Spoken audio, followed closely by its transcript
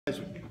We're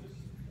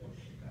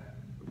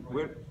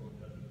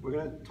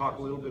going to talk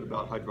a little bit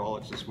about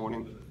hydraulics this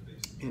morning,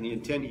 and the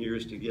intent here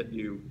is to get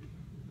you,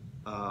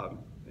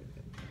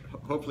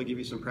 hopefully give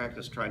you some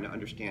practice trying to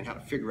understand how to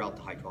figure out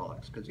the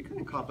hydraulics, because it's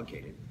kind of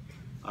complicated.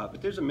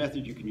 But there's a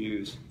method you can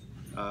use,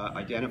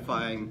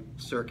 identifying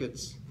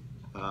circuits,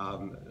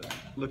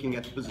 looking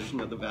at the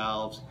position of the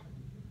valves,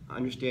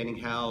 understanding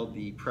how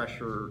the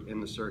pressure in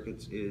the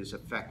circuits is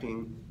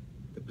affecting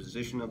the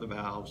position of the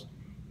valves,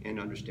 and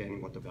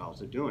understanding what the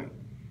valves are doing.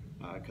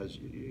 Because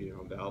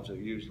valves are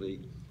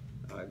usually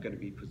going to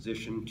be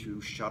positioned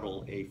to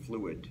shuttle a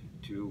fluid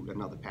to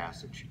another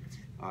passage.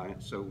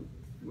 So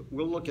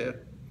we'll look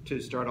at,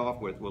 to start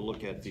off with, we'll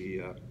look at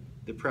the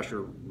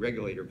pressure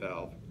regulator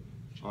valve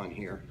on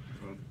here.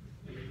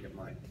 Let me get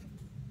my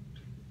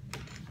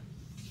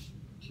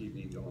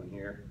TV going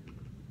here.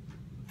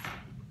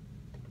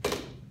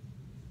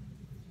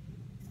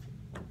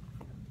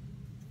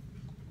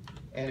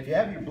 And if you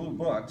have your blue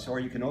books, or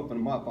you can open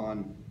them up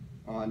on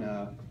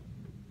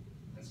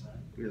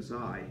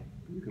PSI,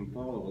 you can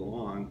follow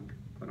along,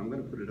 but I'm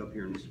going to put it up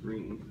here on the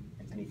screen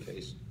in any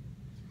case.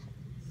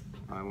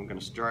 I'm going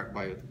to start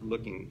by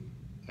looking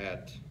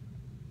at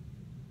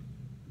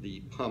the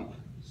pump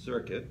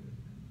circuit,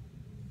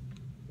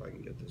 if I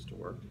can get this to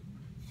work.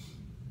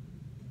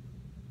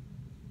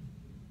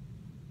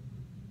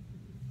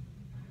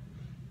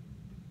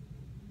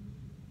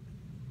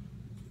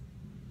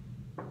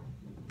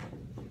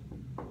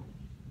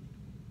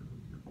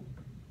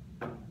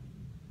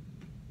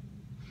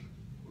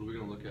 Are we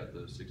going to look at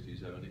the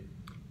 6070?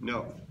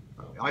 No.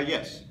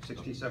 Yes,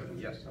 6070,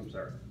 yes, I'm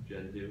sorry.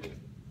 Gen 2?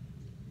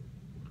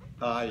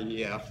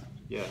 Yeah,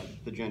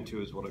 the Gen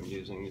 2 is what I'm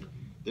using.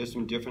 There's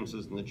some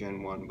differences in the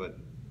Gen 1, but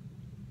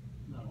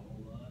not a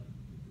whole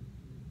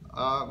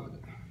lot.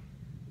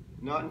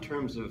 Not in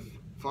terms of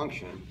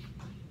function.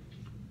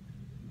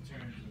 In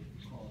terms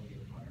of quality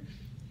of parts?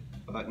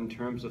 But in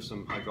terms of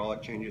some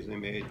hydraulic changes they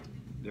made,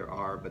 there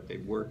are, but they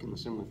work in a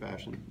similar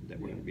fashion that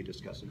we're going to be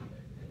discussing.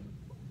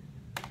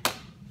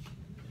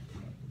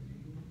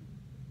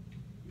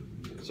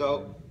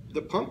 So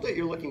the pump that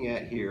you're looking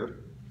at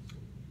here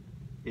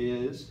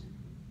is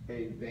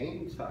a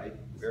vane type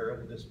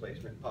variable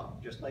displacement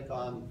pump, just like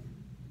on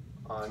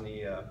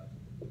the,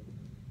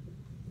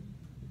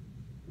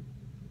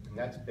 and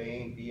that's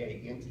vane,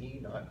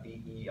 V-A-N-E, not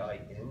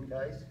V-E-I-N,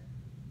 guys.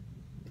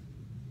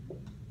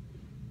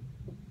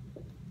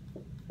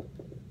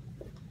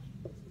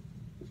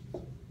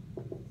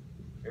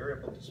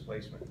 Variable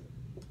displacement.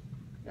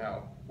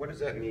 Now, what does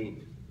that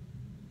mean?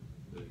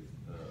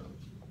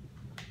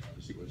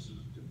 The sequence is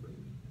different,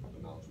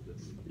 amounts of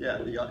different. Yeah,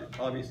 the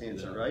obvious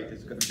answer, right?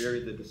 It's going to vary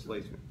the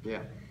displacement.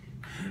 Yeah.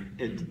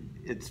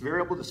 It's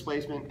variable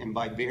displacement, and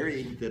by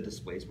varying the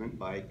displacement,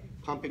 by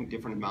pumping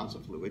different amounts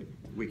of fluid,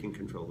 we can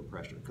control the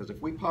pressure. Because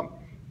if we pump,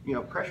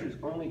 pressure is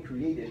only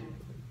created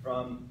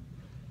from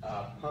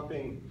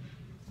pumping,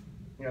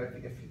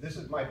 if this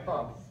is my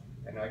pump,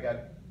 and I got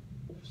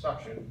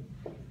suction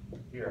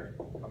here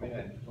coming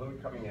in, fluid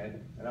coming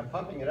in, and I'm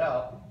pumping it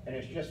out, and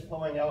it's just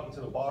flowing out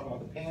into the bottom of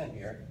the pan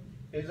here,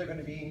 is there going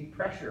to be any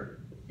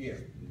pressure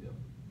here?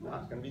 No,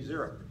 it's going to be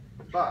zero.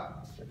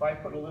 But if I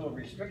put a little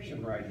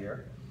restriction right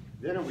here,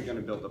 then are we going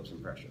to build up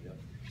some pressure?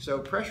 So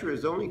pressure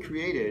is only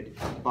created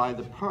by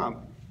the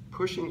pump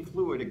pushing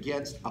fluid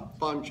against a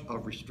bunch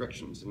of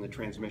restrictions in the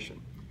transmission.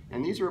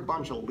 And these are a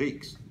bunch of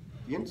leaks.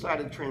 The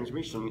inside of the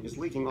transmission is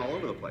leaking all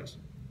over the place.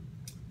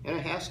 And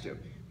it has to.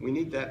 We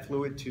need that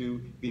fluid to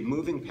be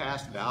moving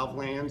past valve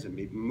lands and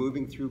be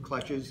moving through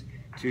clutches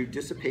to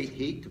dissipate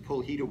heat, to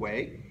pull heat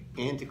away,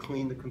 and to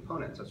clean the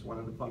components. That's one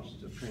of the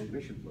functions of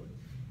transmission fluid.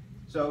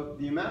 So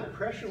the amount of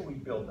pressure we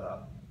build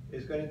up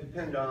is going to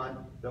depend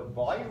on the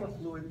volume of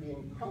fluid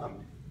being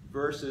pumped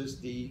versus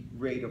the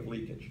rate of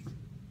leakage.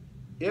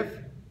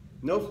 If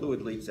no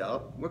fluid leaks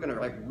out, we're going to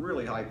have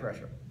really high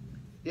pressure.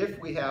 If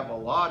we have a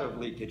lot of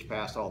leakage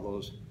past all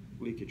those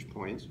leakage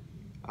points,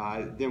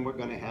 then we're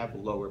going to have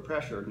lower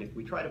pressure. And if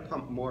we try to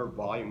pump more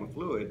volume of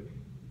fluid,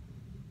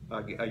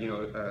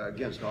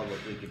 against all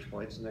those leakage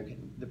points,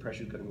 then the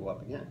pressure is going to go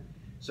up again.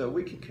 So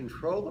we can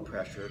control the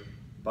pressure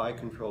by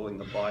controlling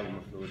the volume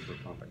of fluid we're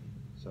pumping.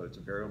 So it's a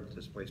variable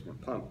displacement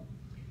pump.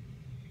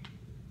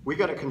 We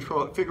got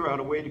to figure out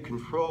a way to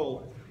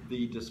control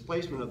the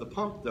displacement of the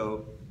pump,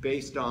 though,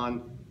 based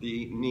on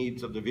the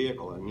needs of the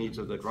vehicle, and the needs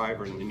of the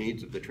driver, and the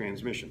needs of the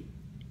transmission.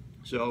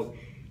 So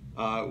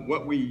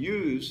what we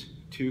use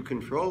to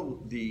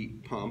control the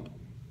pump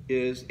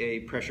is a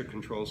pressure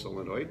control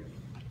solenoid,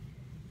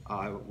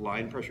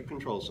 line pressure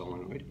control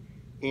solenoid,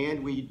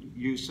 and we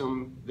use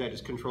some that is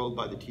controlled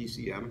by the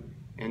TCM,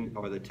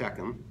 or the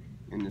TECM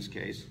in this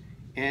case,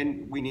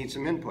 and we need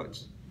some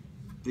inputs.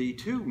 The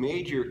two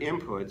major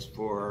inputs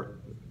for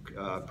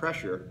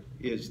pressure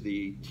is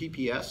the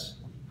TPS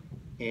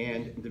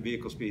and the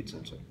vehicle speed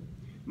sensor.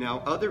 Now,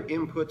 other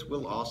inputs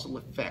will also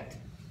affect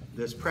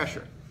this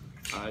pressure.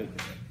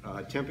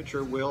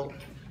 Temperature will,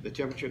 the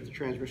temperature of the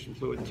transmission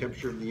fluid, the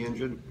temperature of the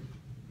engine,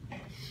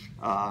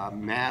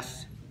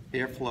 mass,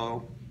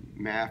 airflow,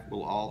 MAF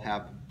will all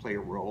play a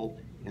role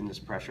in this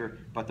pressure,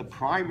 but the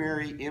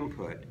primary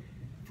input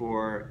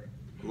for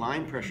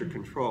line pressure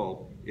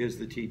control is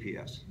the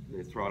TPS,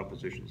 the throttle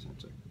position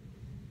sensor.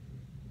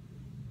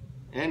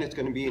 And it's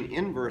going to be an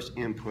inverse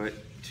input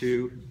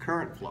to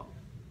current flow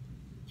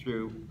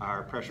through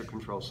our pressure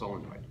control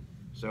solenoid.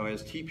 So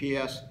as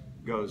TPS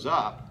goes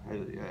up,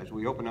 as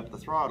we open up the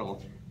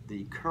throttle,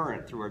 the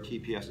current through our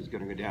TPS is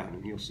going to go down,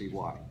 and you'll see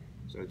why.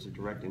 So it's a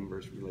direct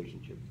inverse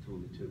relationship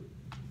between the two.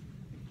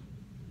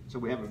 So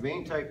we have a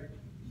vane type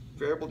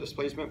variable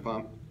displacement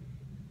pump,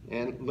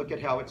 and look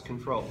at how it's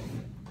controlled.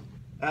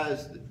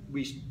 As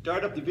we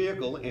start up the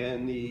vehicle,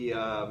 and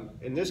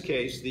in this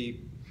case, the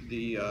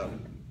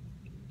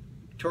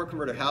torque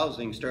converter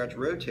housing starts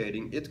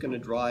rotating, it's going to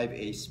drive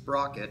a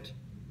sprocket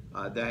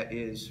that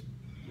is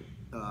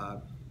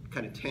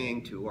kind of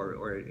tanged to,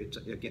 or it's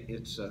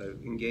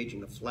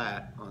engaging the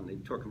flat on the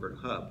torque converter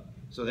hub.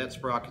 So that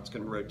sprocket's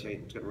going to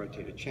rotate. It's going to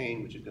rotate a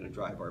chain, which is going to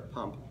drive our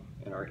pump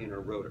and our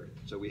inner rotor.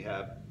 So we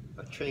have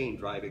a chain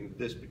driving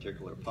this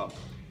particular pump.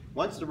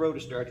 Once the rotor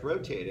starts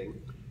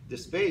rotating, the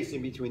space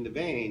in between the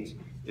vanes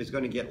is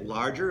going to get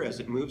larger as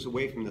it moves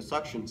away from the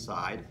suction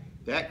side.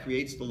 That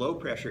creates the low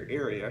pressure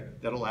area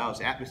that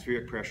allows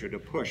atmospheric pressure to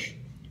push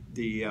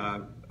the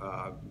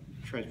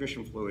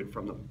transmission fluid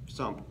from the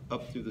sump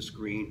up through the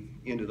screen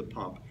into the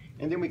pump.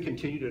 And then we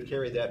continue to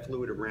carry that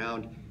fluid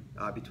around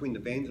between the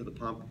vanes of the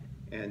pump,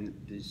 and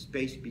the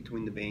space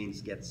between the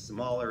vanes gets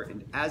smaller,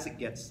 and as it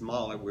gets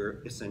smaller,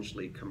 we're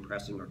essentially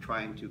compressing or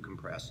trying to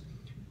compress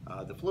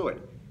the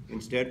fluid.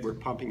 Instead, we're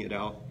pumping it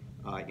out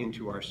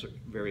into our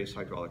various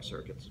hydraulic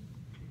circuits.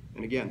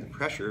 And again, the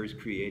pressure is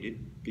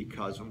created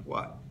because of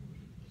what?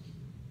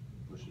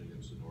 Pushing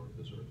against an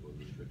orifice or a fluid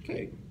restriction.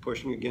 Okay,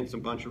 pushing against a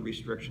bunch of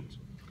restrictions.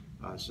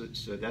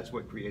 So that's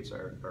what creates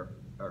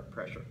our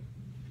pressure.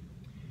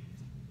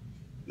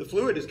 The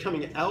fluid is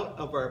coming out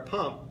of our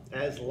pump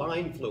as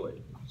line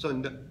fluid. So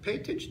pay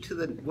attention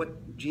to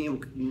what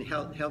GM,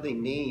 how they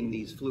name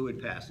these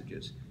fluid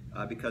passages,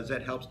 because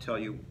that helps tell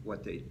you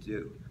what they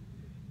do.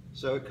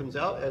 So it comes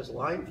out as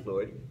line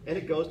fluid, and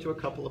it goes to a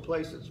couple of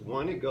places.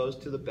 One, it goes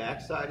to the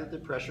back side of the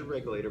pressure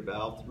regulator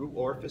valve through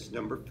orifice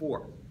number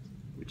 4,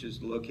 which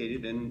is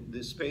located in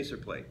this spacer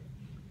plate.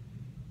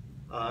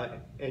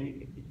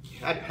 And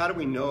how do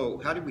we know,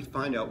 how did we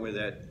find out where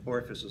that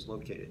orifice is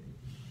located?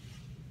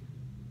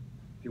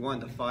 If you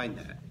wanted to find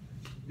that.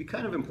 It'd be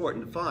kind of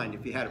important to find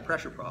if you had a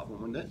pressure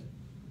problem, wouldn't it?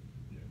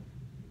 Yeah.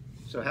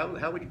 So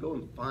how would you go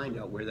and find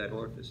out where that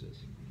orifice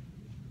is?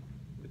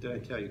 What did I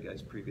tell you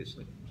guys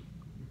previously?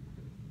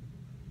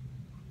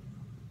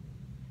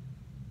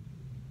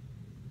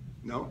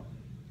 No?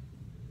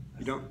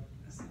 You don't?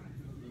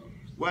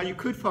 Well, you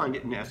could find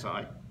it in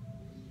SI.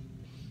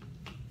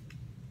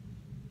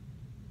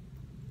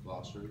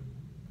 Glossary.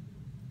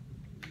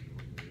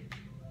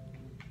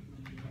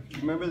 You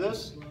remember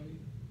this?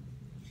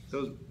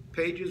 Those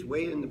pages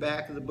way in the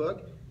back of the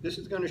book? This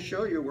is going to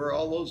show you where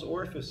all those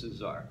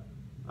orifices are.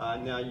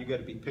 Now you got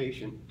to be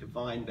patient to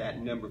find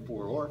that number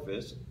 4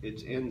 orifice.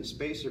 It's in the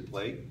spacer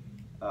plate,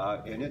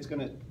 and it's going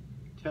to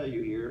tell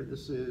you here,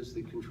 this is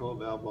the control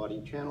valve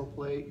body channel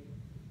plate,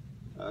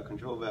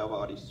 control valve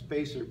body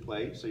spacer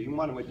plate. So you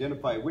want to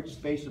identify which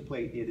spacer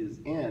plate it is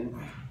in,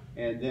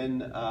 and then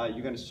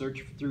you're going to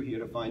search through here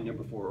to find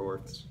number 4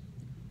 orifice.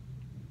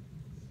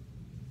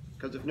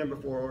 Because if number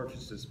 4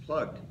 orifice is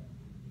plugged,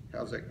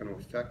 how's that going to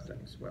affect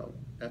things? Well,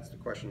 that's the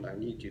question I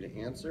need you to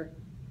answer.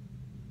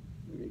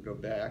 Let me go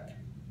back,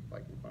 if I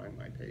can find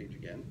my page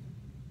again.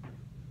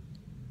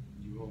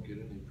 You won't get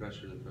any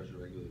pressure in the pressure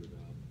regulator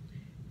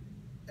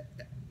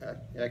valve.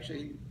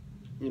 Actually,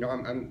 you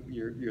know,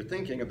 you're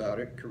thinking about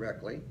it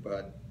correctly,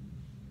 but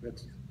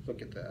let's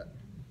look at that.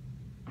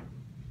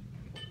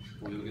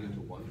 Well, you're looking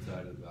into one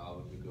side of the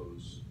valve. If it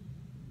goes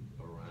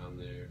around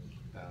there,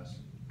 past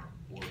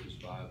orifice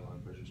 5,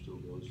 line pressure still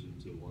goes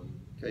into 1.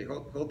 Okay,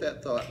 hold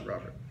that thought,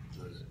 Robert.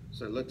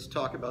 So let's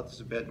talk about this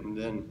a bit, and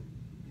then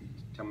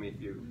tell me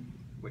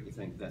what you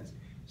think then.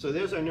 So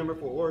there's our number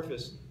 4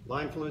 orifice.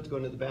 Line fluid's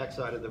going to the back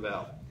side of the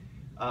valve.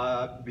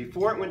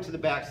 Before it went to the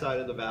back side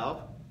of the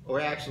valve, or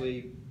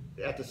actually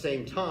at the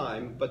same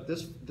time, but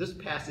this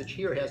passage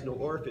here has no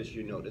orifice,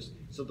 you notice,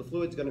 so the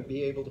fluid's going to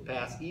be able to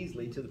pass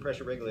easily to the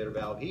pressure regulator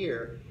valve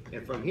here,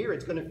 and from here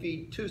it's going to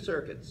feed 2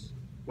 circuits.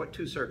 What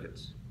 2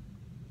 circuits?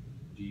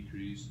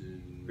 Decrease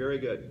and... Very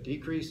good.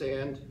 Decrease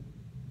and?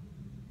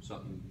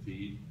 Something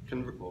feed.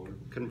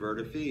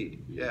 Converter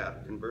feed. Yeah,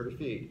 converter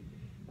feed.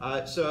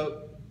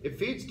 So it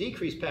feeds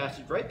decrease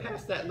passage right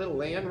past that little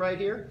land right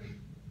here.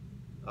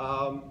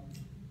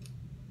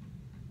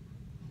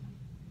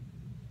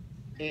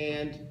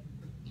 And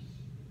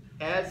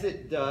as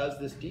it does,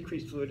 this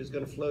decreased fluid is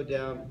going to flow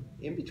down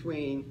in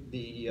between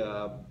the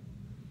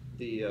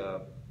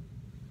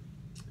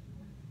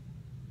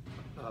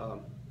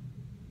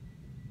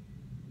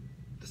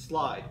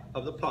slide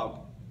of the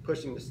pump,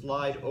 pushing the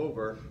slide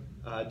over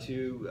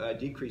to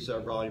decrease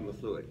our volume of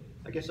fluid.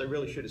 I guess I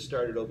really should have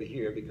started over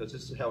here, because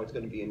this is how it's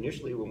going to be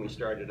initially when we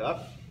start it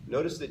up.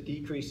 Notice that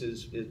decrease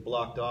is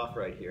blocked off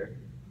right here,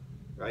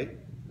 right?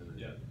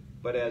 Yeah.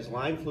 but as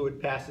line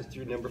fluid passes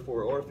through number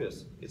 4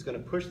 orifice, it's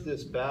going to push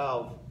this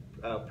valve,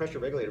 pressure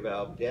regulator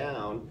valve,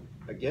 down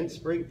against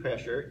spring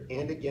pressure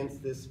and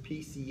against this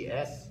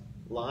PCS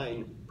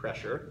line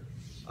pressure,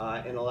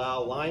 and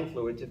allow line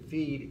fluid to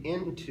feed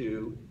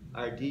into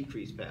our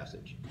decrease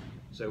passage.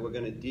 So we're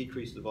going to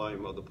decrease the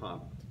volume of the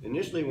pump.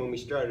 Initially, when we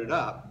started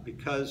up,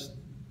 because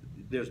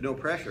there's no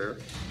pressure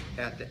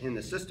in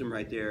the system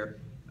right there,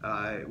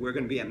 we're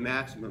going to be at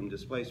maximum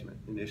displacement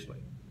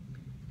initially.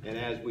 And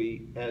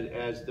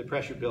as the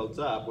pressure builds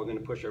up, we're going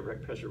to push our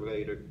pressure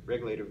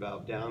regulator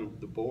valve down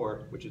the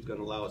bore, which is going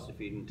to allow us to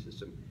feed into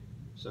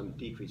some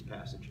decreased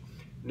passage.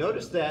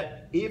 Notice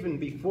that even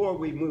before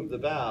we move the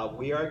valve,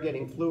 we are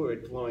getting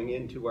fluid flowing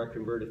into our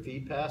converted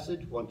feed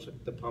passage once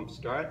the pump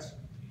starts.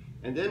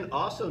 And then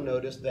also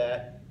notice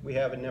that we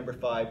have a number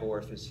 5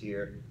 orifice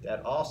here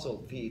that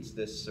also feeds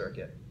this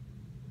circuit.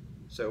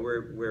 So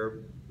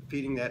we're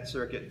feeding that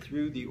circuit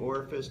through the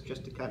orifice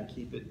just to kind of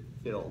keep it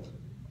filled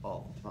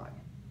all the time,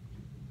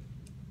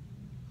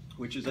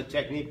 which is a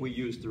technique we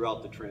use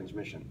throughout the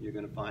transmission. You're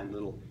going to find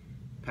little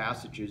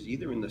passages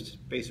either in the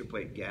spacer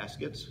plate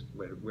gaskets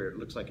where it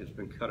looks like it's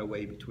been cut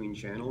away between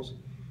channels.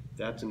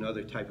 That's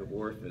another type of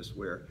orifice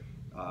where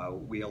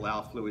we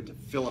allow fluid to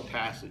fill a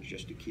passage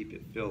just to keep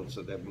it filled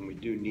so that when we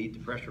do need to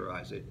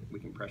pressurize it, we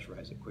can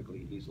pressurize it quickly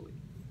and easily.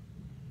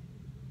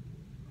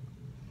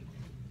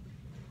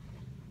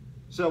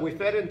 So we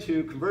fed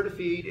into converter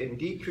feed and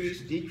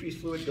decrease. Decreased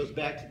fluid goes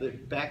back to the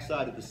back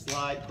side of the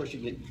slide,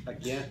 pushing it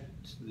against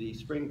the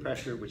spring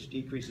pressure, which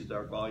decreases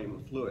our volume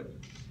of fluid.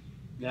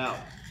 Now,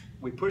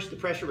 we push the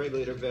pressure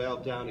regulator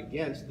valve down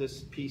against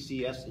this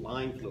PCS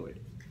line fluid.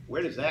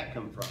 Where does that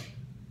come from?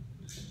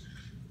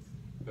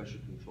 Pressure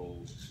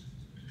control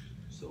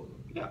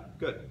solenoid. Yeah,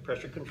 good.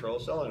 Pressure control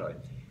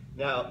solenoid.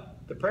 Now,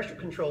 the pressure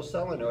control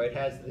solenoid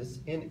has this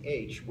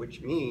NH,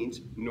 which means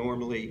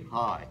normally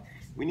high.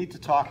 We need to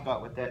talk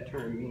about what that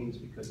term means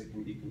because it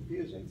can be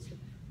confusing.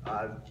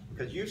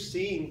 Because you've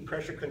seen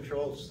pressure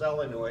control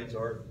solenoids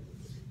or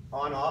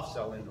on-off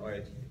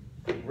solenoids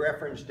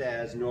referenced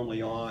as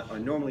normally on, or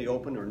normally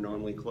open or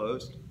normally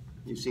closed.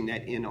 You've seen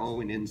that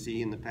NO and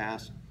NC in the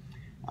past.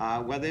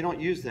 Well, they don't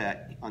use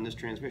that on this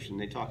transmission.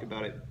 They talk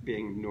about it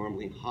being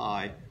normally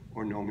high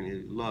or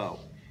normally low.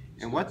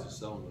 And what's a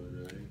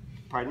solenoid,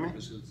 right? Pardon me?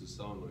 This is a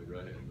solenoid,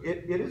 right?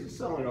 It is a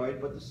solenoid,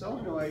 but the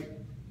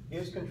solenoid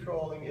is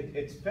controlling,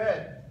 it's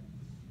fed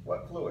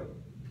what fluid?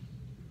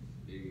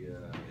 The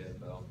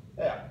AFL.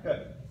 Yeah,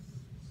 good.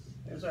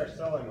 Here's our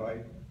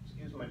solenoid,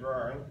 excuse my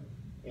drawing,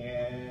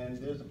 and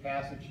there's a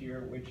passage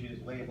here which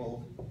is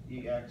labeled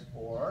EX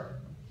for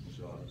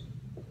Exhaust.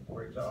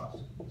 For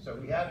exhaust. So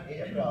we have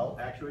AFL,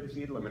 actuated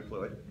feed limit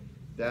fluid,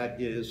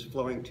 that is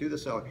flowing to the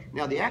solenoid.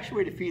 Now the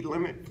actuated feed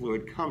limit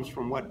fluid comes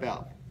from what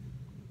valve?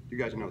 You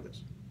guys know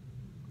this.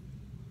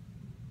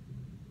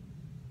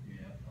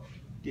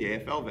 The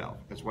AFL valve.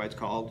 That's why it's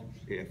called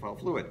AFL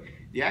fluid.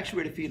 The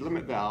actuated feed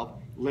limit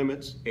valve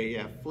limits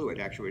AF fluid,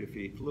 actuated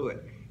feed fluid.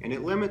 And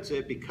it limits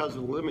it because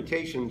of the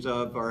limitations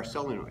of our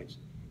solenoids.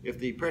 If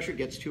the pressure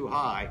gets too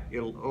high,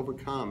 it'll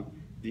overcome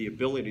the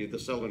ability of the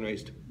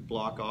solenoids to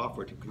block off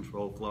or to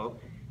control flow.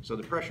 So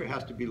the pressure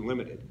has to be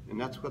limited.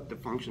 And that's what the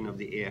function of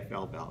the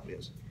AFL valve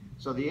is.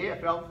 So the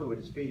AFL fluid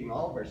is feeding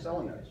all of our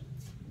solenoids.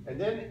 And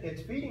then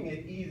it's feeding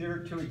it either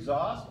to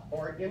exhaust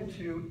or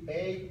into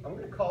I'm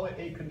going to call it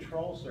a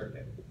control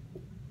circuit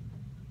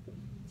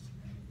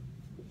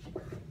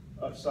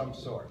of some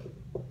sort.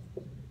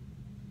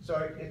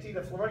 So it's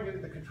either flowing into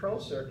the control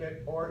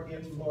circuit or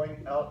it's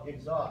flowing out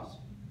exhaust.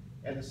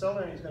 And the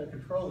solenoid is going to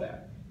control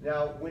that.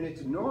 Now, when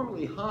it's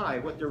normally high,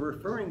 what they're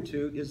referring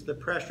to is the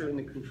pressure in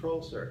the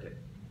control circuit.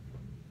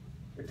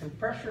 The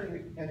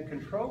pressure in the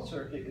control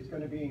circuit is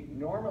going to be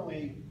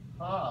normally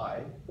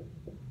high,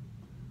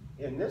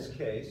 in this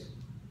case,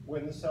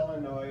 when the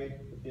solenoid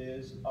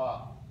is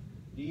off,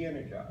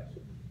 de-energized.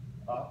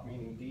 Off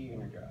meaning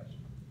de-energized.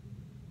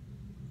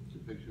 The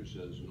picture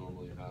says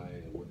normally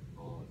high and with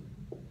on.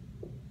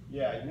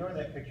 Yeah, ignore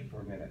that picture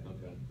for a minute.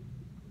 Okay.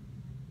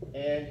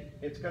 And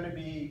it's going to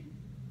be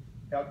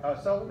a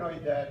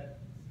solenoid that,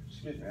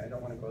 excuse me, I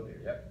don't want to go there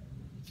yet.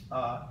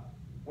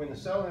 When the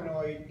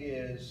solenoid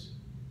is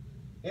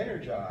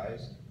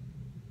energized,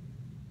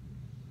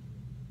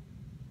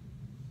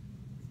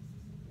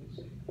 let's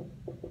see,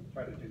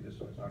 try to do this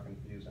so it's not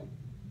confusing.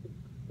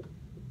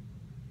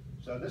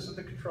 So this is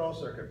the control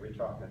circuit we're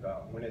talking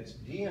about. When it's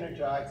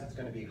de-energized, it's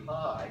going to be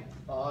high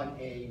on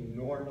a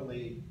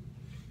normally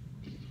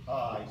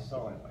high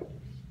solenoid.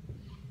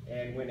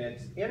 And when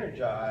it's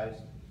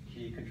energized,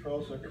 the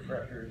control circuit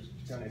pressure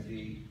is going to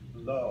be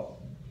low.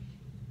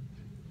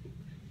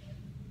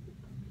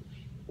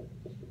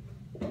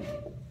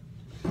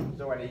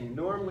 So at a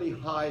normally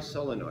high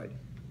solenoid,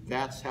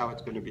 that's how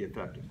it's going to be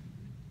affected.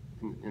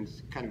 And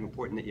it's kind of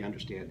important that you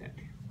understand that.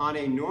 On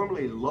a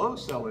normally low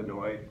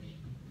solenoid,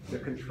 the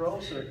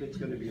control circuit's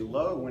going to be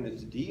low when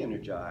it's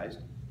de-energized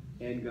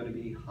and going to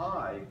be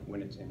high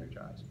when it's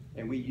energized.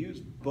 And we use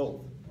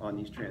both on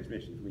these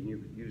transmissions. We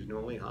use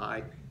normally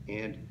high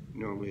and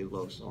normally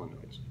low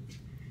solenoids.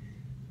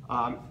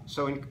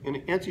 So in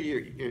answer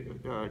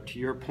to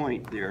your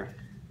point there,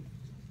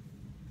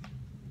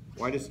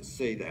 why does it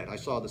say that? I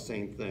saw the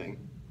same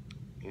thing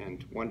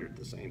and wondered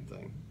the same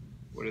thing.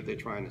 What are they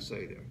trying to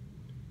say there?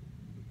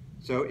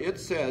 So it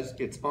says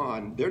it's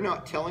on. They're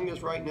not telling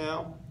us right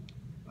now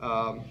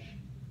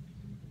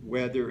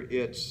whether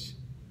it's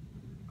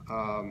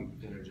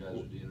Energized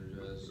or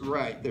de-energized.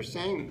 right. They're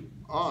saying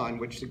on,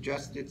 which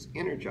suggests it's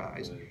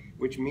energized, Right.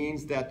 which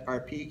means that our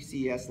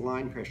PCS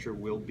line pressure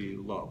will be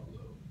low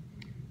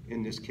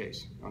in this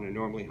case on a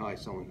normally high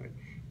solenoid.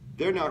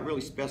 They're not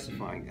really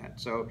specifying that.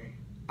 So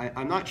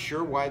I'm not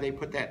sure why they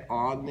put that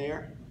on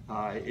there.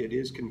 It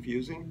is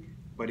confusing,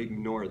 but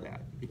ignore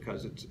that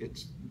because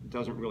it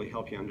doesn't really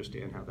help you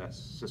understand how that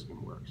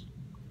system works.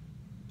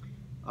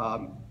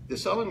 The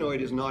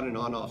solenoid is not an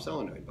on-off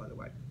solenoid, by the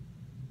way.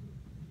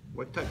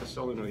 What type of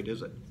solenoid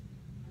is it?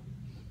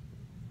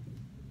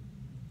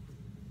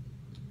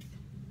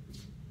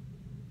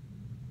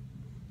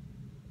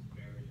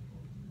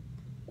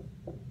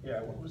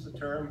 Yeah, what was the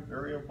term?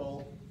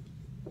 Variable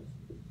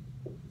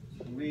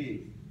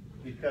bleed,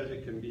 because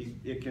it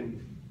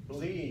can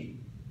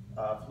bleed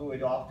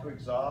fluid off to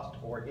exhaust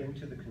or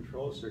into the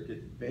control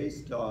circuit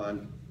based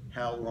on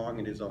how long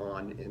it is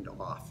on and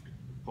off,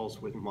 pulse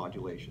width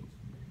modulation.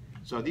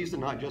 So these are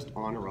not just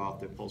on or off,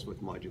 they're pulse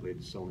width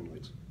modulated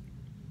solenoids.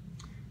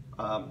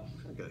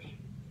 Okay,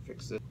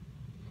 fix it.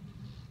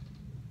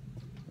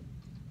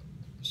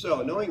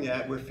 So knowing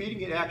that, we're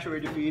feeding it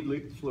actuator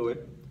feed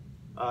fluid.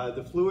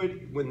 The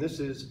fluid, when this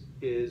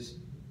is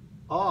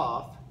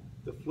off,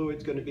 the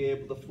fluid's going to be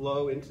able to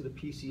flow into the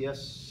PCS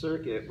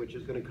circuit, which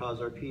is going to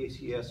cause our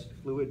PCS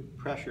fluid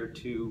pressure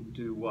to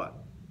do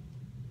what?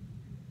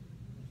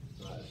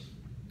 Rise.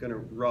 Going to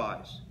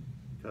rise,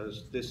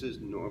 because this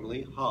is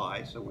normally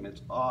high, so when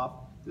it's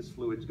off, this PCS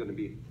fluid is going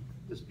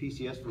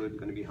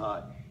to be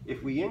high.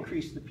 If we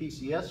increase the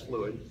PCS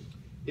fluid,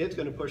 it's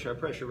going to push our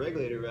pressure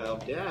regulator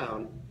valve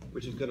down,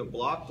 which is going to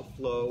block the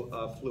flow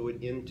of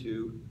fluid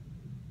into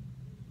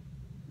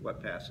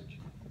what passage?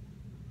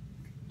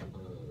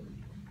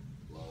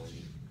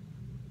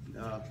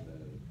 Line.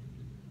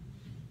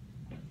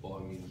 Well,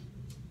 I mean,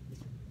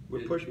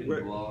 We're it pushing.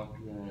 can block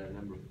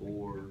number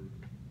 4,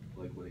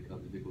 like when it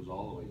comes, if it goes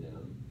all the way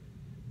down.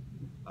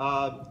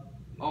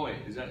 Oh wait,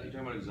 is that, you're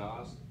talking about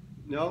exhaust?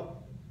 No.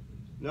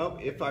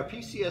 If our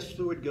PCS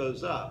fluid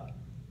goes up,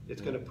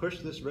 it's going to push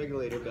this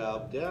regulator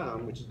valve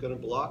down, which is going to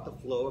block the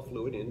flow of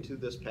fluid into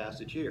this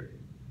passage here,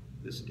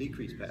 this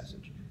decreased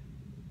passage.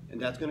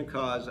 And that's going to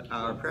cause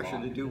our pressure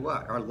to do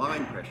what? Our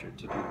line pressure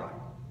to do what?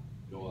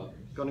 Go up.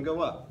 Going to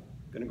go up.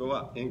 Going to go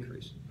up,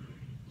 increase.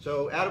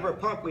 So out of our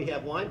pump, we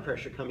have line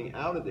pressure coming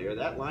out of there.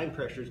 That line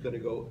pressure is going to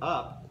go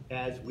up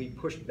as we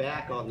push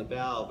back on the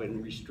valve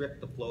and restrict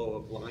the flow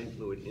of line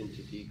fluid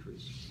into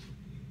decrease.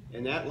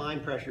 And that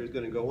line pressure is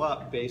going to go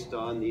up based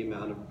on the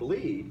amount of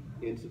bleed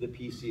into the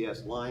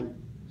PCS line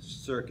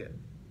circuit,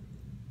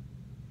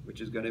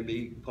 which is going to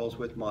be pulse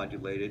width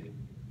modulated,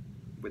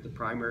 with the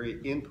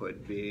primary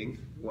input being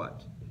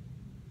what?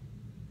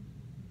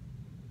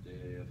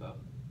 AFL.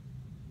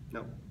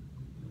 No.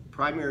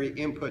 Primary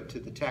input to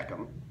the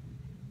TECM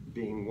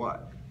being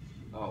what?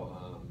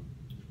 Oh,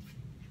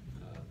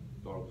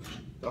 throttle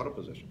position. Throttle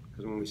position.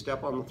 Because when we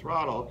step on the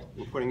throttle,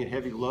 we're putting a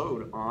heavy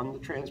load on the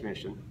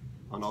transmission,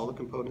 on all the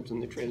components in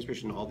the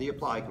transmission, all the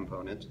apply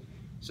components.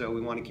 So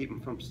we want to keep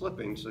them from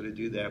slipping. So to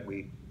do that,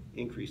 we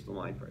increase the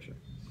line pressure.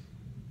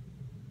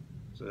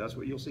 So that's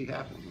what you'll see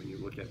happen when you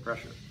look at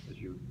pressure. As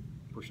you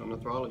push on the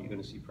throttle, you're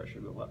going to see pressure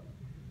go up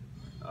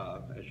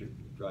as you're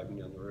driving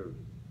down the road.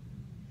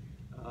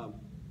 A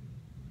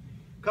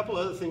couple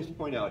other things to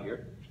point out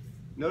here.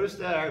 Notice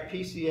that our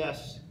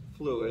PCS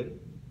fluid,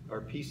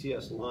 our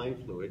PCS line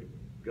fluid,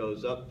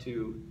 goes up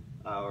to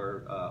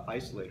our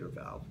isolator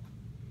valve.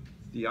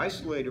 The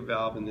isolator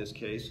valve in this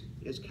case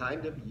is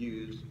kind of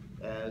used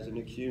as an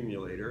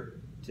accumulator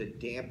to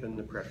dampen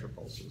the pressure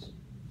pulses,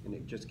 and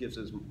it just gives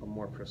us a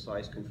more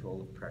precise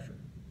control of pressure.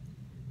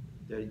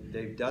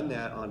 They've done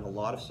that on a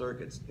lot of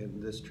circuits in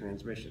this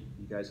transmission.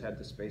 You guys had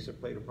the spacer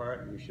plate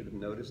apart, and you should have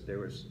noticed there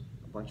was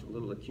a bunch of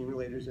little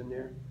accumulators in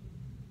there.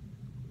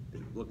 They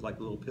looked like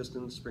little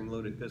pistons,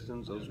 spring-loaded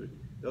pistons.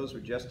 Those were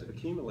just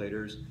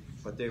accumulators,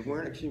 but they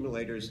weren't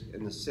accumulators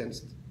in the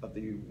sense of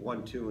the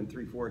 1, 2, and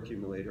 3, 4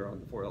 accumulator on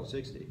the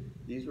 4L60.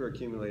 These were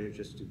accumulators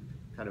just to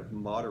kind of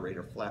moderate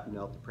or flatten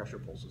out the pressure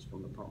pulses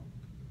from the pump.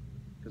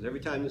 Because every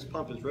time this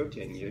pump is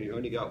rotating, you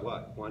only got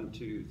what? 1,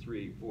 2,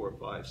 3, 4,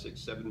 5,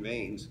 6, 7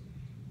 vanes.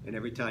 And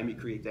every time you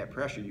create that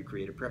pressure, you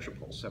create a pressure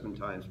pulse 7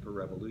 times per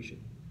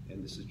revolution.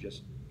 And this is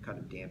just kind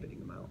of dampening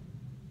them out.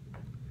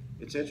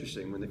 It's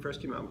interesting, when they first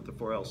came out with the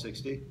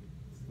 4L60,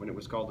 when it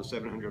was called the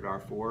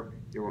 700R4,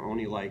 there were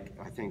only like,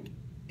 I think,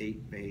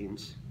 8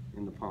 vanes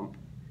in the pump.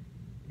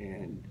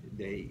 And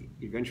they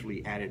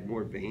eventually added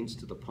more vanes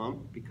to the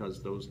pump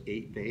because those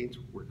 8 vanes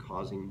were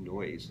causing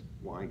noise,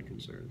 whine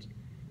concerns,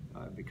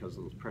 because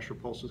those pressure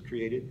pulses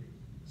created.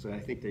 So I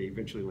think they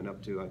eventually went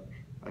up to,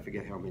 I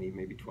forget how many,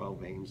 maybe 12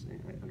 vanes,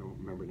 I don't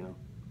remember now.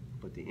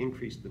 But they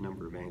increased the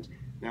number of vanes.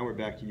 Now we're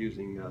back to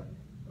using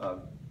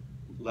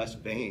less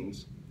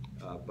vanes,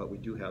 but we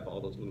do have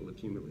all those little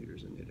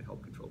accumulators in there to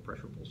help control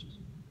pressure pulses.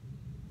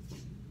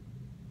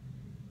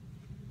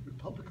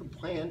 Republican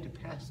plan to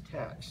pass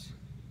tax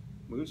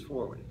moves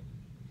forward.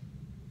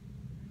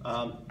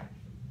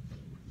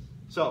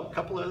 So a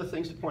couple other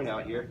things to point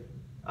out here.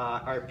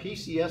 Our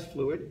PCS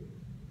fluid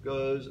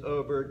goes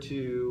over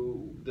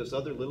to this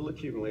other little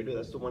accumulator.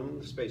 That's the one in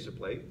the spacer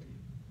plate.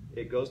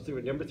 It goes through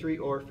a number 3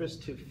 orifice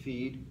to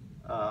feed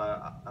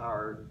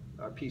our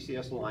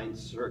PCS line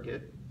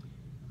circuit.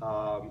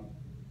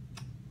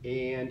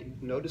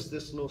 And notice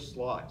this little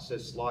slot. It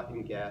says slot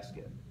and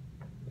gasket.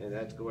 And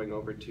that's going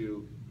over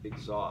to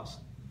exhaust.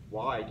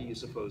 Why do you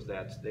suppose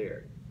that's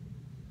there?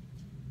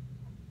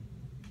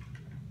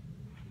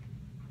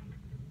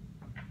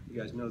 You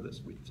guys know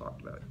this, we've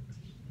talked about it.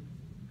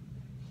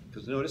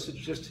 Because notice it's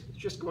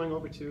just going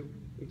over to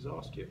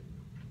exhaust here.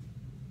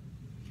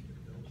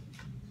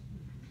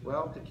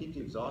 Well, to keep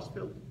the exhaust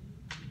filled?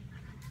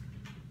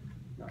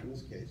 Not in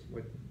this case.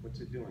 What's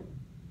it doing?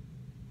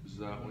 Is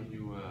that when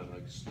you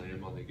like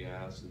slam on the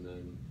gas and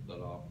then let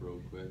off real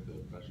quick, the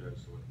pressure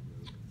has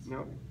to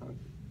No.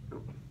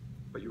 No.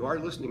 But you are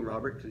listening,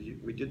 Robert, because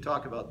we did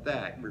talk about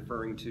that,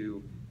 referring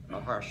to a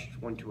harsh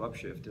 1-2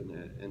 upshift in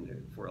the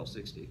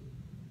 4L60.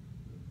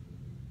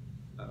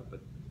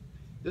 But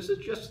this is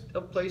just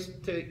a place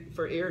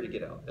for air to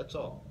get out, that's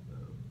all.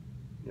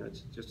 You know,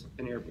 it's just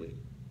an air bleed,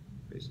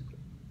 basically.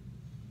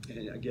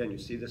 And again, you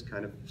see this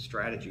kind of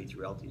strategy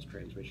throughout these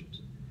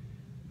transmissions.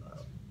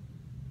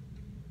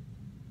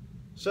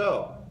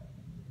 So,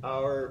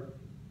 our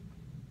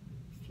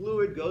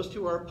fluid goes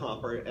to our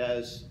pump, or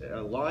as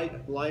a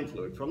line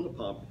fluid from the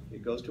pump,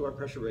 it goes to our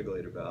pressure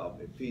regulator valve.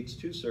 It feeds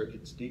 2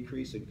 circuits,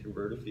 decrease and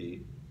converter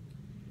feed.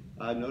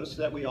 Notice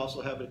that we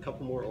also have a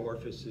couple more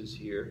orifices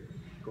here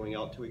going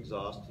out to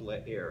exhaust to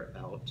let air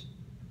out.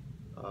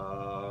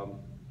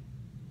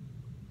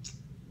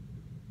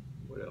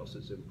 What else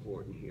is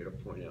important here to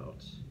point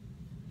out?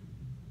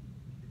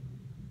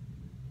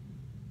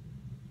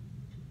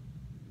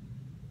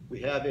 We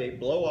have a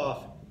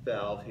blow-off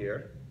valve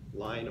here,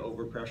 line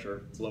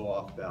overpressure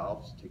blow-off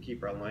valves to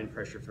keep our line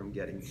pressure from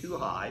getting too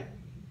high.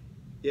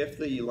 If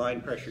the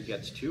line pressure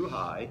gets too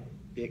high,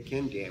 it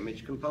can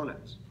damage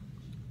components.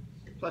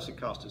 Plus it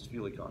costs us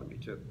fuel economy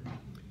too.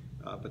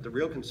 But the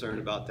real concern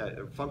about that,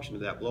 the function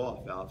of that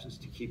blow-off valve is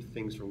to keep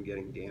things from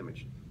getting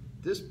damaged.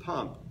 This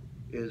pump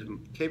is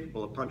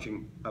capable of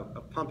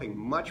pumping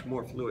much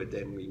more fluid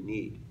than we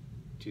need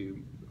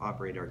to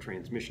operate our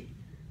transmission.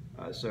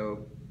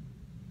 So,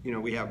 you know,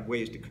 we have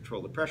ways to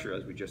control the pressure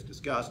as we just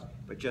discussed,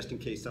 but just in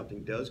case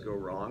something does go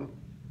wrong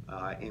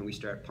and we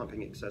start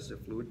pumping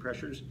excessive fluid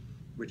pressures,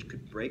 which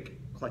could break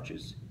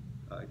clutches,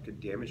 could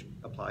damage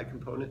applied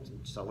components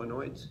and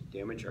solenoids,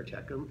 damage our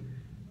techum,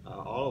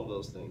 all of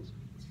those things.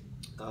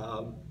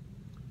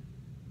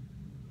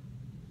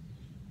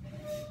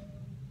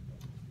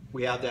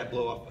 We have that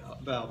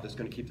blow-off valve that's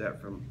going to keep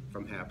that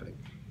from happening.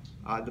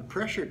 The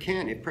pressure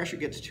if pressure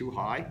gets too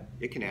high,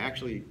 it can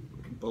actually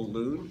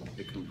balloon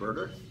the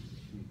converter.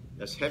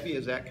 As heavy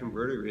as that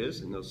converter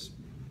is, and as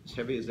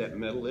heavy as that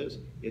metal is,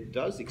 it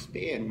does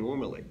expand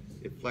normally.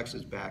 It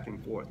flexes back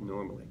and forth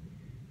normally,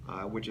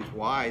 which is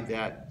why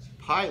that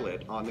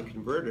pilot on the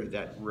converter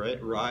that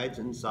rides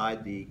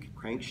inside the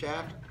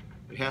crankshaft,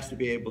 it has to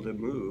be able to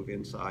move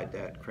inside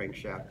that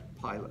crankshaft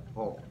pilot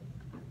hole.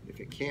 If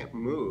it can't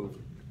move,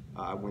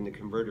 when the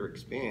converter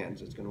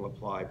expands, it's going to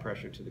apply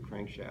pressure to the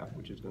crankshaft,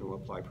 which is going to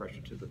apply pressure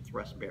to the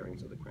thrust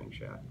bearings of the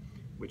crankshaft,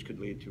 which could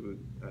lead to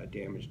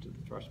damage to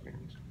the thrust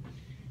bearings.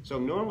 So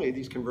normally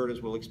these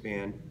converters will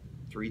expand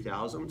 3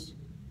 thousandths,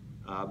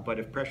 but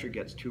if pressure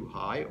gets too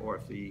high or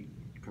if the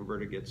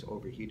converter gets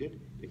overheated,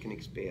 it can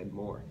expand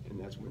more, and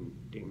that's when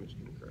damage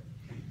can occur.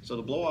 So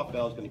the blow-off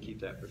valve is going to keep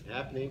that from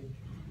happening.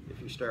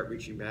 If you start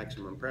reaching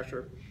maximum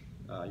pressure,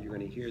 you're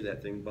going to hear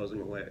that thing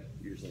buzzing away,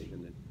 usually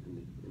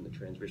in the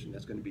transmission.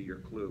 That's going to be your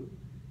clue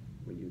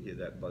when you hear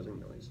that buzzing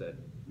noise, that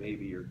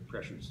maybe your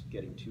pressure's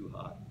getting too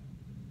hot.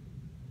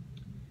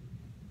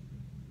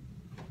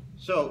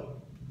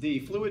 So the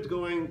fluid's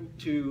going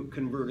to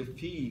converter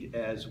feed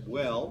as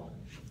well.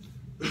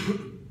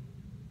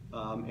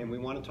 And we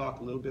want to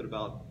talk a little bit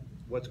about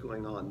what's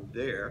going on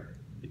there,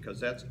 because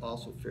that's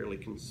also fairly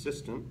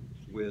consistent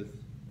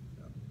with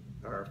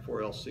our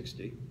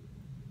 4L60.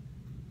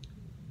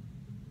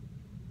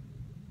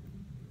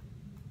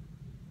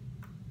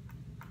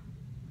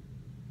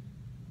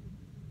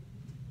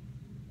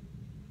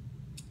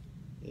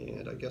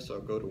 And I guess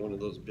I'll go to one of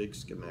those big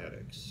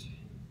schematics.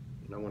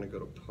 And I want to go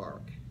to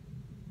park.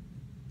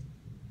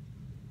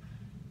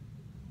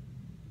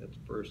 That's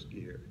first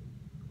gear.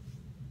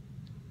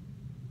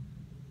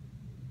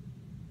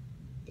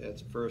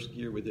 That's first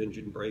gear with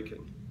engine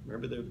braking.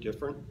 Remember they're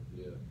different?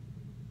 Yeah.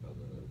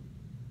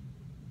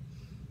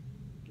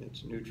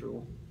 It's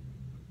neutral.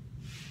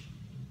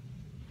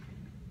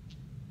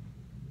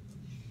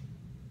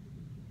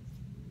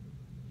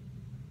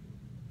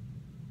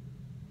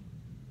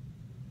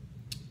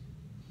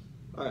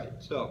 All right,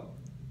 so,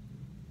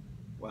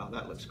 wow,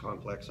 that looks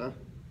complex, huh?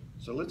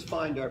 So let's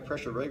find our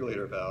pressure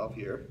regulator valve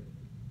here.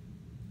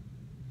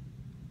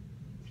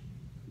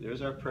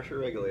 There's our pressure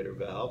regulator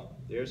valve.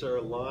 There's our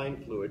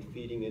line fluid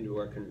feeding into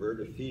our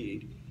converter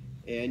feed.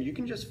 And you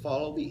can just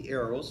follow the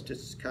arrows to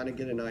kind of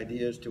get an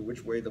idea as to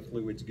which way the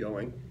fluid's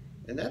going.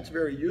 And that's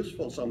very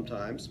useful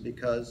sometimes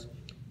because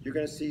you're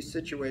going to see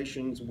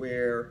situations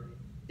where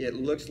it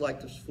looks like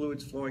the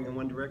fluid's flowing in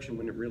one direction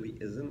when it really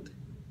isn't,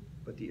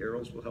 but the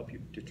arrows will help you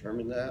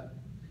determine that.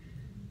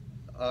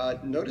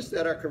 Notice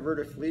that our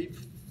converter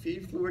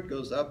feed fluid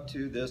goes up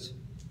to this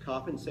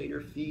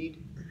compensator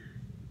feed.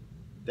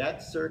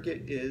 That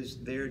circuit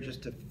is there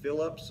just to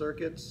fill up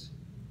circuits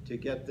to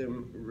get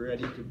them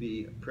ready to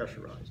be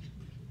pressurized.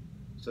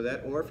 So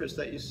that orifice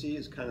that you see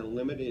is kind of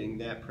limiting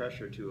that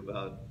pressure to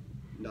about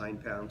 9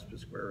 pounds per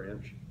square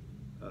inch.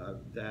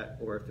 That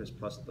orifice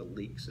plus the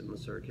leaks in the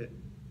circuit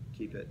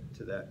keep it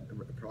to that,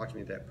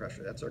 approximately that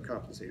pressure. That's our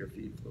compensator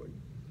feed fluid.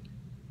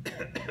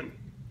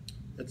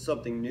 That's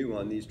something new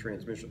on these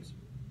transmissions.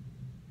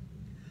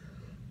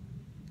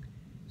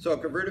 So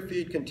converter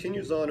feed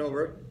continues on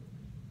over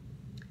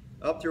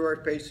up through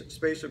our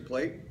spacer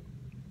plate,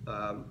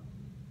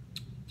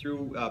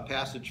 through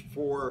passage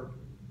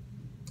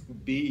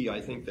 4B, I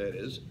think that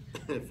is,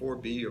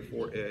 4B or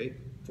 4A,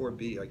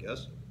 4B I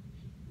guess.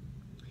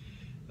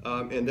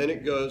 And then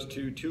it goes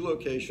to 2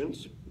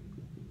 locations.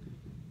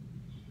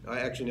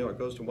 Actually, no, it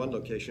goes to 1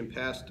 location,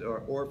 past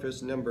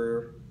orifice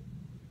number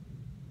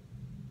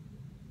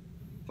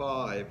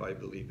 5, I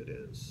believe it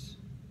is.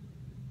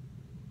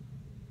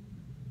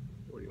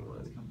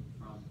 41. It's coming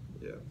from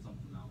Yeah.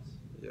 something else.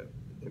 Yeah,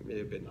 it may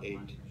have been 8.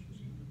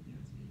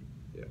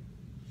 Yeah.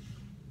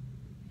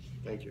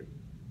 Thank you.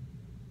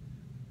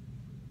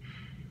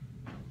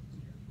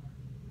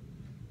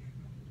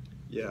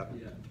 Yeah.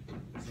 Yeah,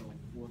 so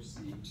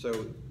 4C.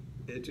 So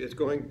it's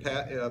going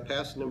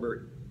past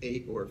number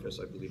 8 orifice,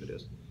 I believe it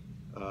is.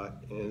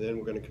 And then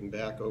we're going to come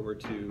back over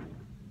to,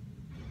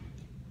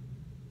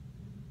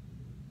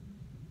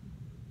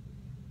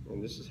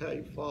 and this is how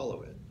you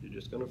follow it. You're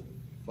just going to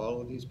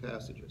follow these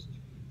passages.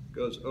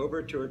 Goes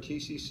over to our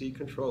TCC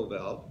control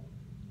valve,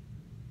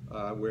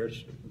 where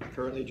it's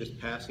currently just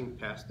passing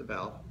past the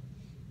valve.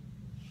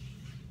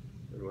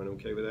 Everyone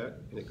okay with that?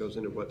 And it goes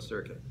into what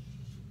circuit?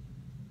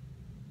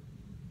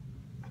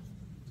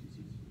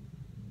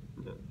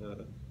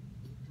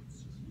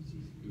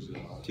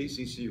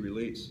 TCC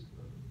release.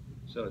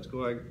 So it's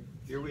going,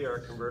 here we are,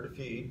 converter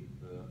feed,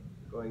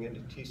 going into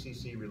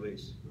TCC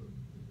release.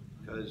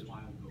 Because,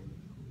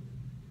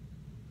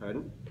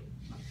 pardon?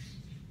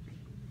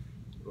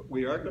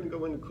 We are going to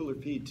go into cooler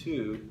feed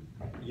too.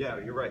 Yeah,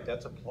 you're right,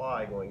 that's a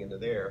ply going into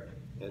there,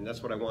 and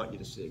that's what I want you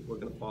to see. We're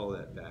going to follow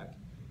that back.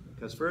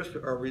 Because first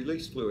our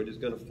release fluid is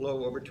going to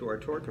flow over to our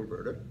torque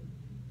converter.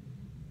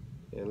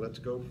 And let's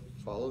go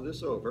follow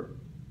this over.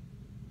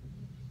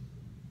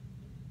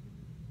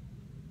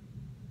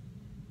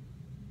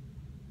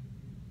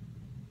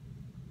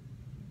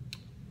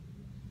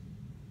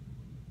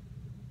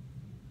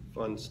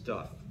 Fun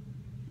stuff.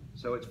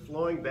 So it's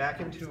flowing back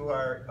into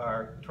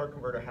our torque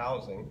converter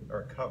housing,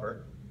 or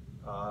cover.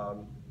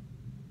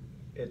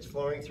 It's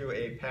flowing through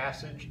a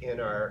passage in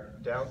our,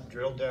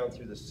 drilled down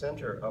through the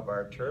center of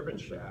our turbine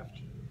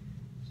shaft.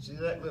 See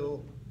that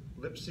little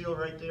lip seal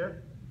right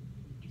there?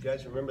 Do you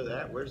guys remember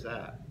that? Where's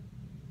that?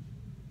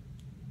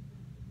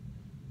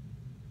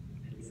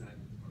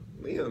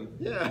 Liam,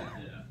 yeah.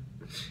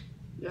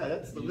 Yeah,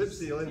 that's the lip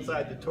seal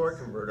inside the torque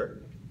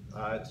converter.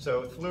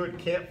 So fluid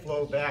can't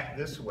flow back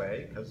this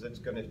way because it's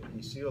going to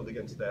be sealed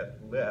against that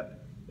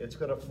lip. It's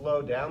going to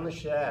flow down the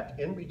shaft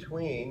in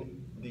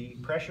between the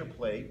pressure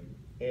plate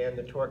and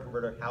the torque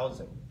converter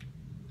housing.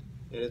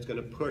 And it's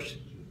going to push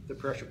the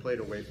pressure plate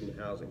away from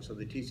the housing. So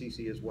the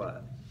TCC is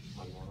what?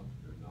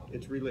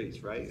 It's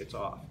released, right? It's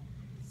off.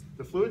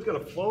 The fluid's going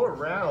to flow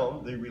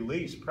around the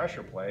release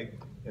pressure plate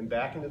and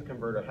back into the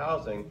converter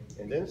housing,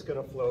 and then it's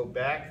going to flow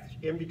back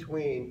in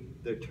between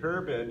the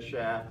turbine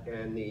shaft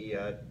and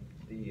the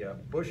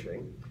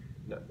bushing.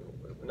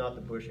 Not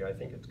the bushing, I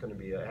think it's going to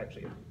be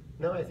actually,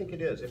 no, I think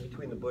it is in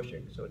between the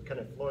bushing. So it's kind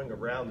of flowing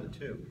around the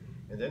two.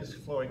 And then it's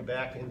flowing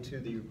back into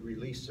the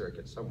release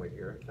circuit somewhere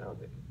here. I found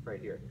it,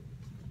 right here.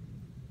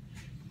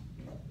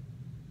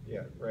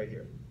 Yeah, right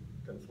here.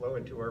 It's going to flow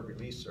into our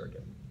release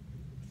circuit.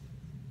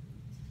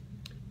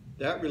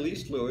 That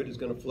release fluid is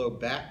going to flow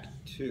back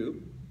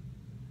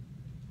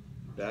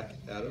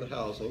out of the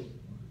housing,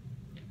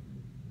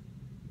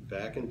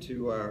 back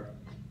into our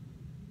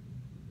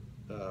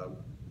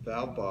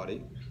valve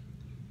body,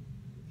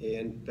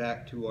 and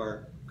back to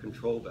our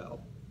control valve.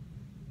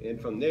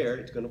 And from there,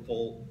 it's going to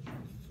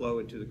flow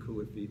into the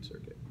cooler feed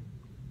circuit.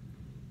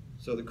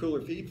 So the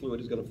cooler feed fluid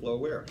is going to flow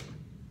where?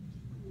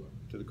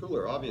 To the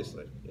cooler,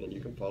 obviously. And you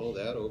can follow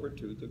that over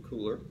to the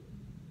cooler.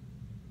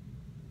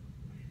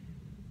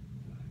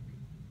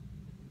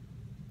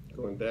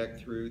 Going back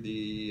through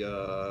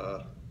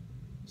the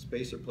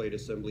spacer plate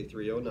assembly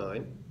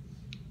 309.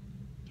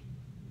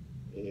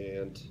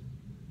 And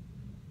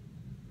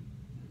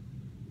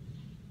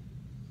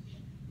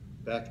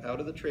back out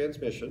of the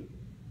transmission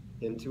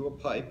into a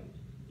pipe.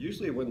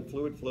 Usually when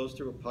fluid flows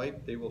through a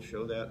pipe, they will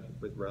show that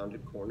with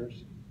rounded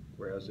corners,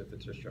 whereas if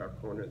it's a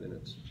sharp corner, then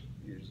it's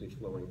usually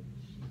flowing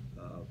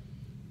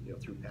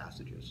through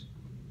passages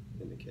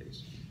in the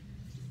case.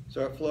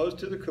 So it flows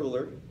to the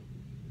cooler,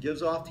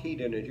 gives off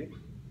heat energy,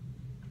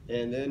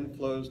 and then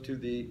flows to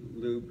the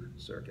lube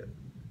circuit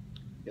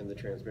in the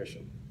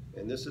transmission.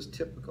 And this is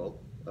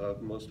typical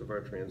of most of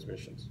our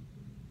transmissions.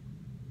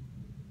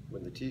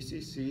 When the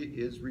TCC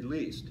is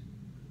released,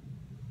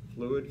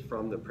 fluid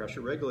from the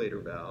pressure regulator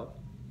valve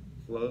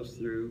flows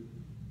through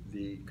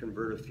the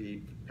converter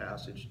feed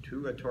passage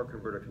to a torque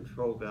converter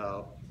control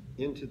valve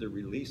into the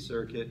release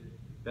circuit,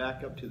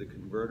 back up to the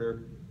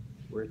converter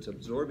where it's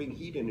absorbing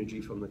heat energy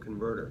from the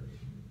converter.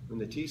 When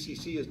the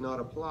TCC is not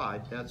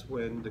applied, that's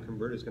when the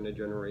converter is going to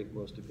generate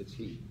most of its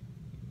heat.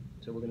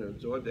 So we're going to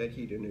absorb that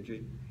heat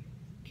energy,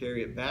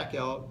 carry it back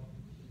out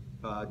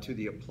to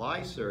the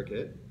apply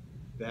circuit,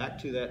 back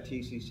to that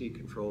TCC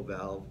control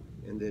valve,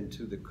 and then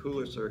to the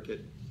cooler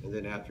circuit, and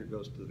then after it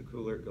goes to the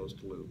cooler, it goes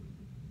to lube,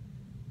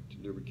 to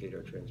lubricate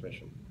our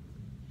transmission.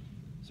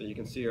 So you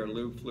can see our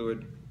lube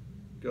fluid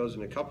goes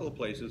in a couple of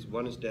places.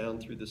 One is down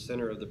through the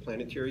center of the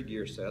planetary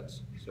gear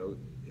sets, so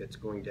it's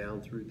going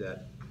down through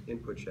that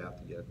input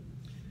shaft again,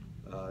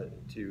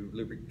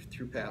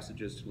 through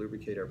passages to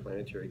lubricate our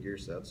planetary gear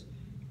sets,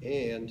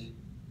 and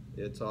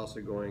it's also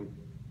going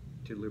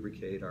to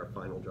lubricate our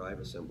final drive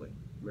assembly.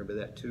 Remember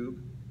that tube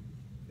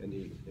and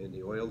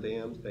the oil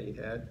dams that you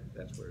had?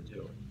 That's where it's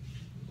going,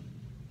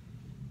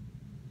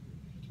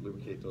 to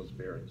lubricate those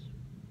bearings.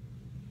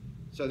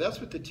 So that's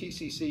what the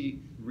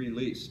TCC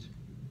released.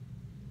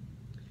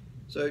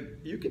 So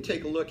you can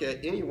take a look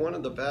at any one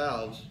of the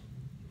valves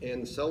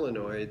and the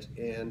solenoids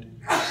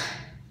and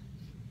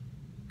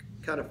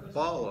kind of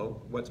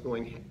follow what's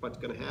going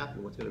to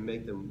happen, what's going to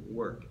make them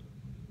work.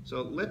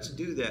 So let's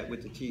do that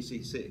with the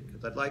TCC,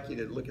 because I'd like you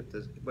to look at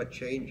what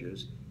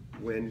changes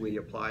when we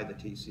apply the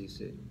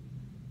TCC.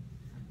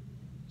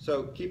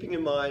 So keeping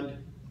in mind,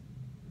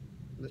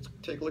 let's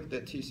take a look at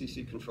that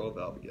TCC control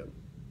valve again.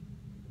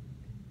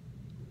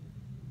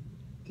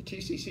 The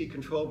TCC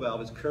control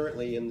valve is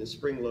currently in the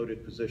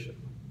spring-loaded position.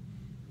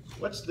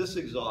 What's this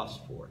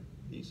exhaust for?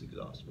 These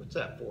exhausts, what's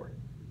that for?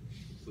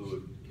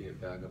 Fluid can't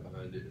back up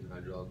behind it and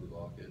hydraulically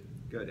lock it.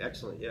 Good,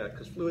 excellent, yeah,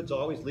 because fluid's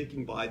always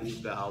leaking by these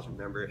valves.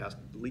 Remember, it has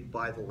to leak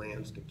by the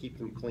lamps to keep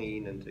them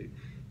clean and to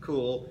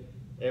cool,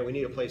 and we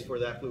need a place for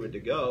that fluid to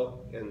go,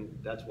 and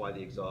that's why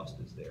the exhaust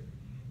is there.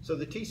 So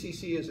the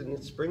TCC is in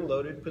its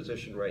spring-loaded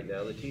position right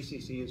now. The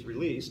TCC is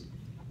released.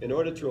 In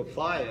order to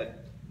apply it,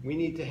 we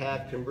need to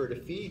have converter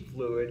feed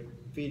fluid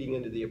feeding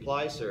into the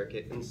apply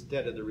circuit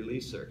instead of the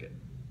release circuit.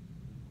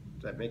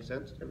 Does that make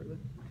sense to everyone?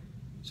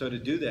 So to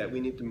do that,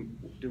 we need to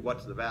do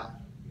what's the valve?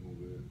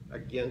 Move it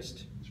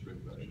Against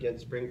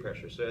spring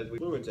pressure. So as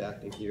fluid's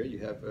acting here, you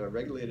have a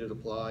regulated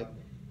apply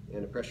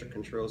and a pressure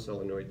control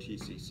solenoid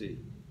TCC.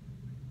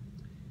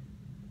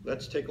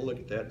 Let's take a look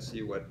at that and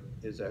see what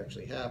is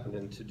actually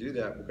happening. To do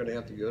that, we're going to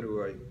have to go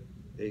to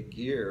a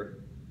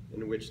gear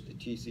in which the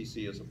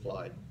TCC is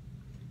applied.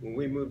 When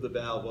we move the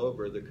valve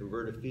over, the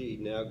converter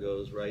feed now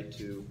goes right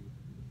to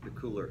the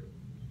cooler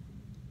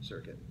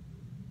circuit.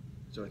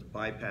 So it's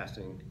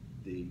bypassing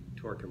the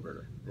torque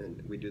converter,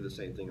 and we do the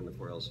same thing in the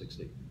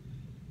 4L60.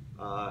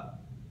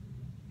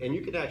 And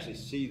you can actually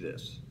see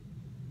this.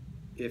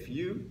 If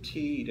you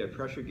teed a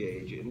pressure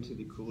gauge into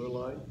the cooler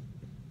line,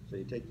 so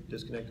you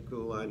disconnect the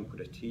cooler line and put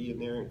a T in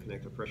there and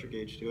connect a pressure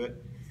gauge to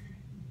it,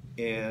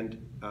 and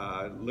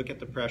look at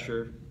the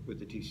pressure with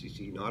the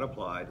TCC not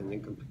applied, and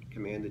then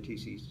command the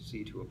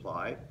TCC to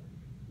apply,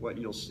 what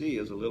you'll see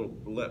is a little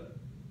blip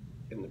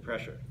in the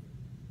pressure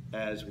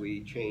as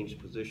we change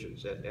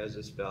positions, as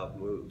this valve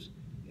moves.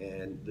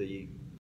 And the